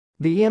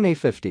The EMA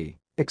 50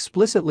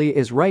 explicitly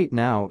is right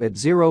now at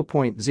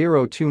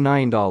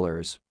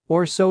 $0.029.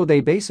 Or so they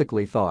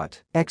basically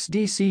thought.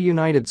 XDC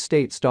United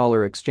States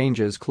dollar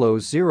exchanges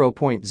close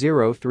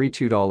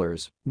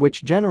 $0.032,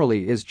 which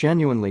generally is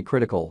genuinely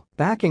critical.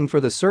 Backing for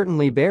the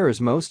certainly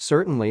bears most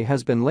certainly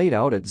has been laid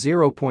out at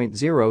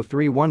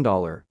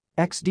 $0.031.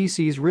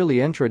 XDC's really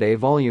intraday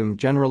volume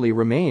generally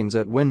remains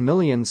at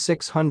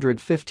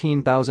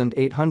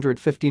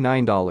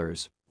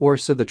 $1,615,859, or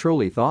so the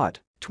trolley thought.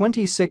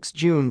 26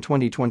 June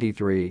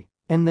 2023.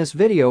 In this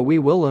video we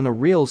will in a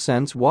real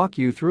sense walk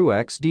you through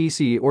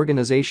XDC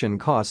organization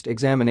cost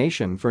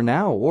examination for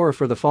now or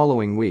for the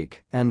following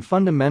week and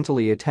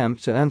fundamentally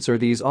attempt to answer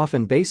these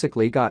often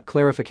basically got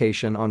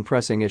clarification on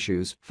pressing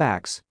issues,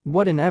 facts,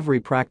 what in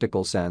every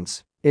practical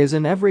sense is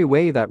in every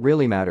way that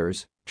really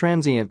matters,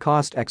 transient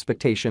cost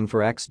expectation for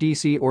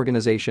XDC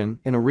organization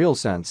in a real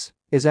sense.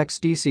 Is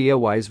XDC a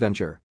wise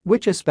venture?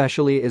 Which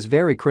especially is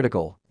very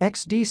critical.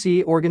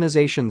 XDC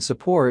organization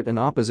support and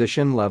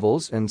opposition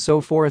levels and so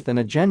forth in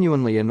a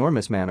genuinely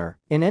enormous manner.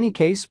 In any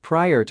case,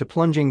 prior to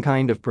plunging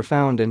kind of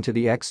profound into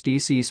the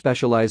XDC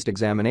specialized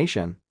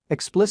examination,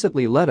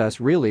 explicitly let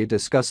us really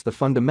discuss the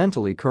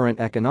fundamentally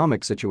current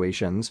economic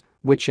situations,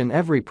 which in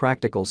every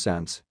practical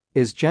sense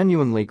is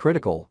genuinely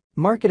critical.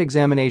 Market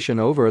examination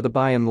over the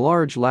by and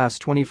large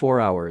last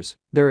 24 hours,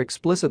 there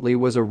explicitly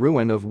was a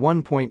ruin of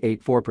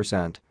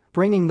 1.84%.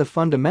 Bringing the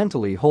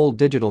fundamentally whole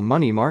digital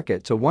money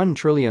market to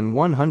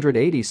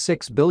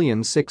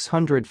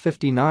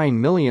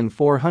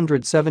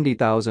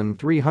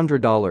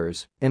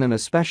 $1,186,659,470,300 in an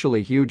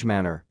especially huge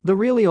manner. The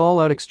really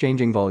all-out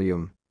exchanging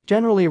volume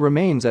generally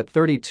remains at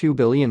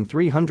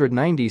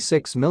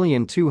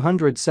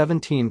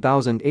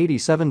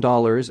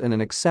 $32,396,217,087 in an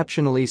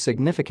exceptionally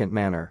significant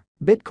manner.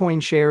 Bitcoin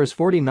shares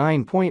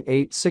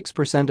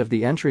 49.86% of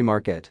the entry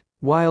market,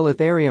 while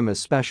Ethereum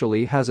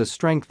especially has a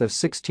strength of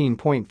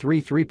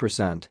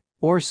 16.33%,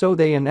 or so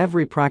they in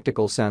every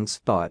practical sense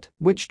thought,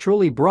 which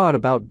truly brought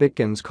about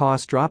Bitcoin's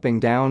cost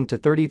dropping down to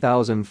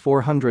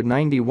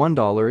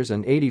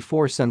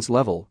 $30,491.84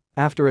 level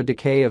after a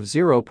decay of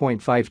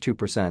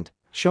 0.52%,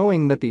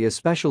 showing that the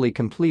especially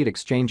complete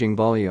exchanging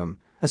volume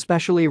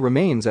especially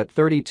remains at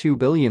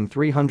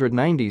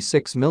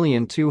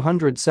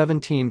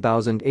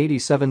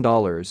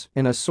 $32,396,217,087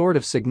 in a sort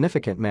of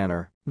significant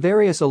manner.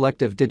 Various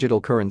elective digital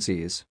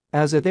currencies,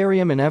 as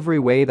Ethereum in every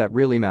way that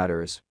really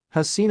matters,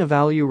 has seen a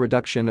value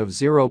reduction of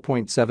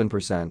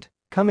 0.7%,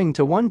 coming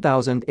to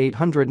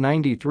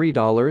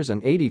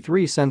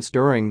 $1,893.83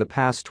 during the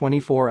past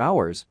 24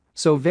 hours,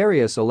 so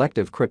various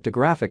elective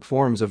cryptographic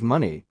forms of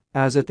money,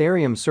 as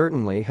Ethereum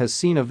certainly has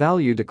seen a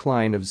value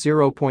decline of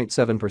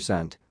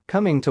 0.7%.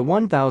 Coming to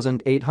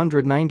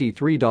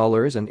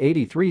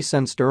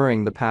 $1,893.83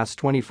 during the past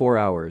 24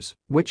 hours,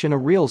 which in a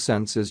real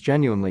sense is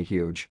genuinely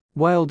huge.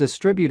 While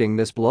distributing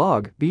this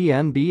blog,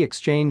 BNB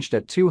exchanged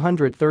at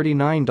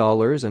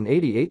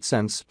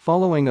 $239.88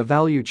 following a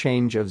value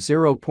change of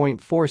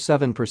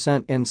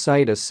 0.47%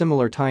 inside a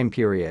similar time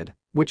period,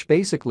 which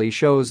basically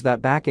shows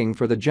that backing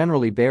for the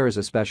generally bears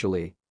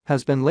especially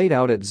has been laid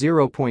out at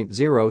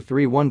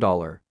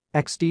 $0.031.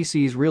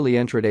 XDC's really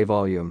intraday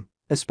volume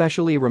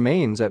especially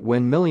remains at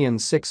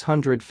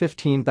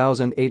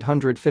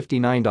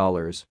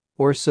 $1,615,859,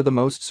 or so the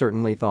most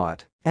certainly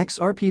thought.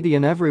 XRP the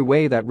in every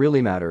way that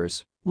really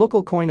matters,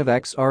 local coin of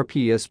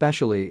XRP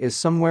especially is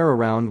somewhere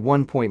around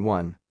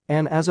 1.1,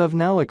 and as of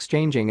now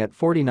exchanging at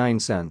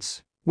 49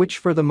 cents. Which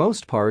for the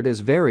most part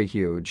is very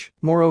huge.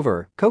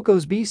 Moreover,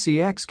 Coco's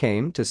BCX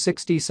came to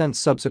 60 cents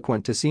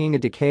subsequent to seeing a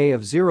decay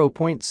of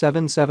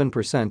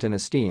 0.77% in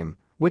esteem,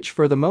 which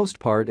for the most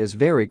part is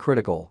very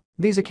critical.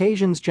 These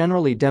occasions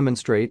generally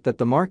demonstrate that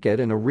the market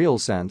in a real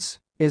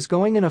sense is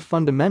going in a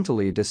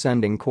fundamentally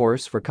descending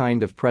course for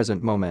kind of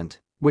present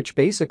moment, which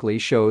basically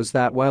shows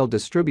that while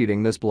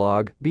distributing this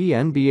blog,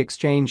 BNB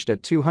exchanged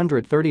at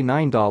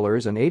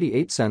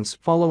 $239.88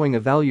 following a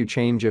value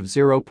change of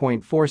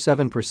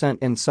 0.47%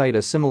 inside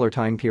a similar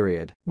time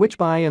period, which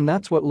by and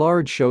that's what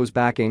large shows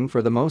backing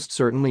for the most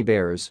certainly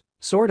bears,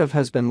 sort of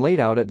has been laid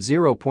out at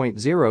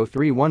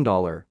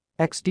 $0.031.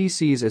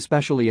 XDC's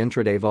especially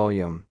intraday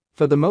volume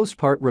for the most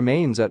part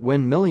remains at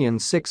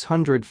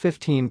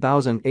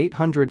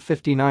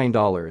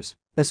 $1,615,859,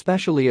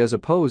 especially as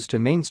opposed to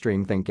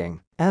mainstream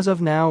thinking. As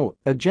of now,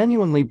 a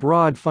genuinely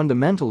broad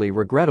fundamentally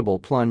regrettable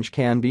plunge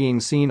can being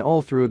seen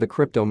all through the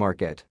crypto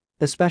market,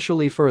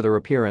 especially further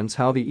appearance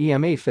how the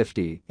EMA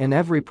 50 in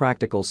every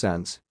practical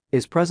sense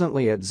is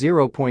presently at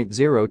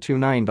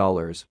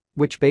 $0.029,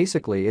 which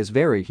basically is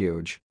very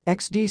huge.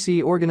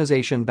 XDC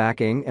organization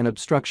backing and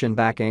obstruction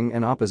backing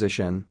and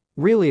opposition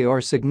really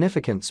are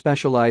significant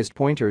specialized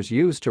pointers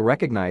used to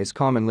recognize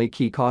commonly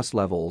key cost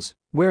levels,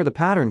 where the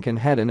pattern can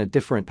head in a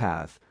different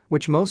path,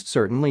 which most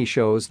certainly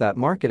shows that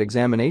market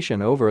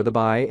examination over the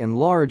by and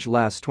large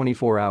last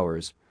 24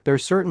 hours there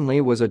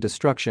certainly was a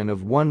destruction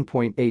of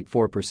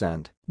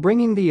 1.84%,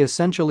 bringing the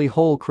essentially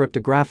whole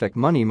cryptographic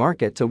money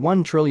market to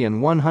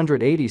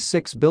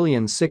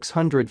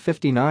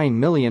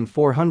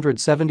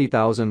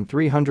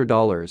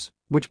 $1,186,659,470,300,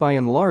 which by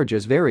and large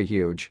is very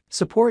huge.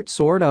 Support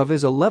sort of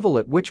is a level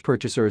at which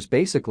purchasers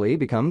basically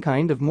become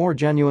kind of more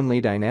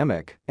genuinely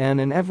dynamic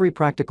and in every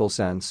practical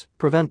sense,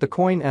 prevent the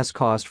coin's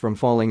cost from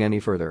falling any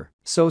further.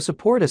 So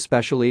support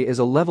especially is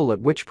a level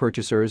at which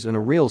purchasers in a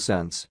real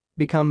sense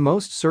become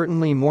most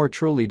certainly more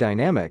truly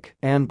dynamic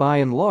and by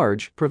and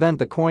large prevent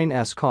the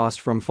coin's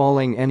cost from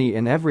falling any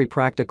in every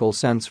practical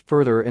sense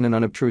further in an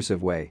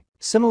unobtrusive way.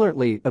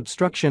 Similarly,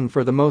 obstruction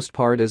for the most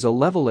part is a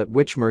level at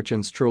which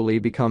merchants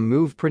truly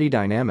move pretty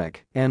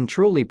dynamic and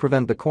truly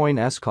prevent the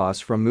coin's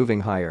cost from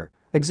moving higher,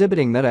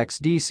 exhibiting that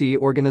XDC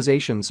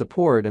organization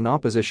support and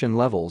opposition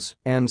levels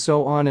and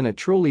so on in a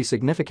truly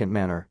significant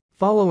manner.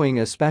 Following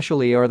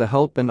especially are the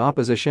help and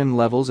opposition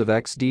levels of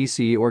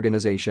XDC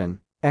organization,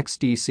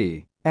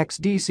 XDC.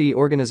 XDC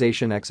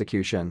organization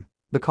execution.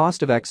 The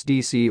cost of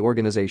XDC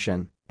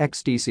organization,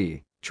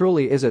 XDC,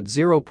 truly is at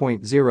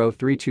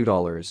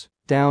 $0.032,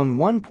 down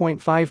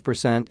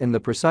 1.5% in the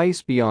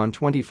precise beyond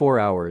 24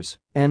 hours,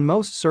 and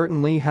most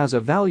certainly has a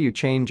value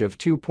change of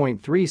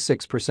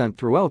 2.36%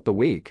 throughout the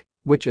week,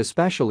 which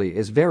especially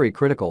is very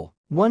critical.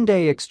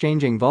 One-day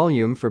exchanging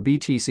volume for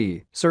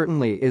BTC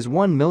certainly is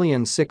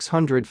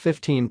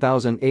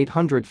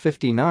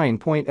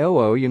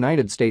 1,615,859.00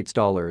 United States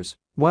dollars,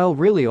 while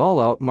really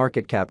all-out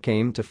market cap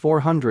came to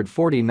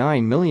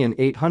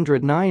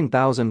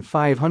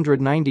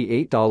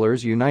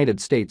 $449,809,598 United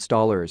States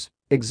dollars,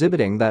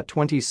 exhibiting that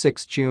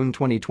 26 June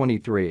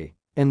 2023.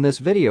 In this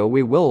video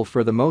we will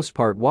for the most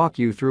part walk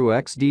you through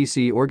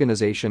XDC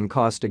organization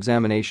cost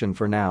examination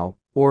for now,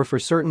 or for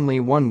certainly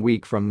 1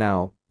 week from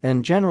now,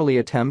 and generally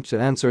attempt to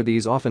answer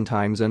these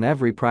oftentimes in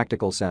every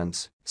practical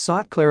sense.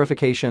 Sought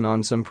clarification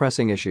on some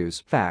pressing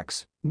issues.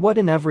 Facts. What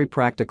in every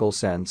practical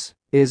sense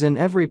is in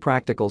every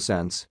practical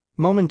sense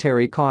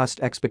momentary cost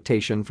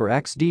expectation for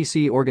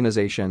XDC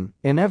organization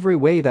in every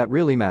way that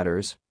really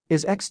matters.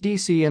 Is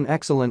XDC an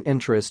excellent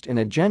interest in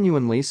a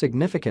genuinely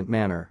significant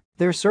manner?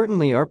 There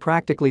certainly are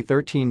practically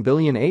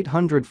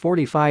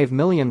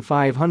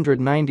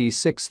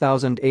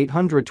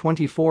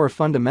 13,845,596,824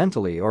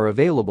 fundamentally are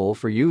available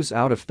for use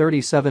out of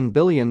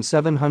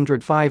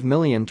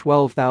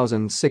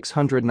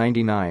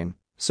 37,705,012,699,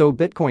 so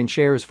Bitcoin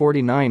shares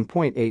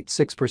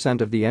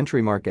 49.86% of the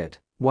entry market,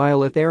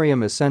 while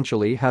Ethereum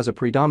essentially has a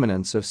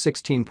predominance of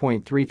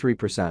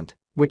 16.33%.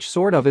 Which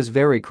sort of is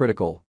very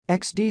critical.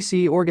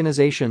 XDC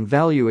Organization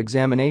Value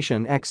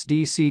Examination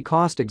XDC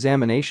Cost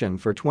Examination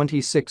for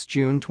 26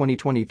 June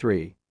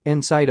 2023.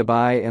 Inside a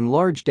by and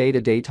large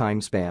day-to-day time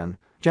span,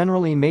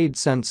 generally made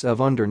sense of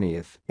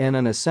underneath, in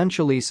an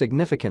essentially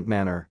significant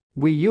manner.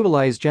 We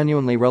utilize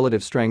genuinely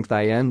relative strength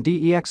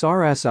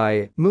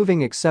INDEX-RSI,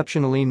 moving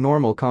exceptionally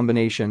normal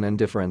combination and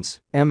difference,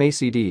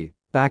 MACD.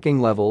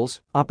 Backing levels,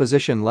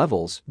 opposition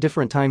levels,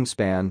 different time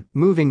span,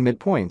 moving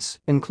midpoints,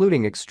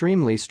 including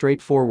extremely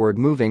straightforward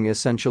moving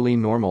essentially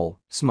normal,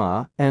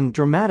 SMA, and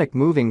dramatic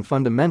moving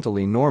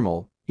fundamentally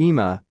normal,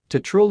 EMA,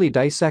 to truly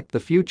dissect the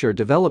future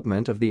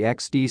development of the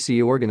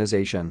XDC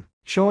organization,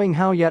 showing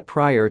how yet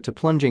prior to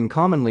plunging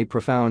commonly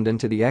profound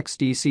into the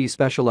XDC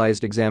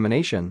specialized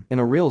examination in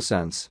a real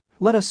sense,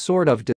 let us sort of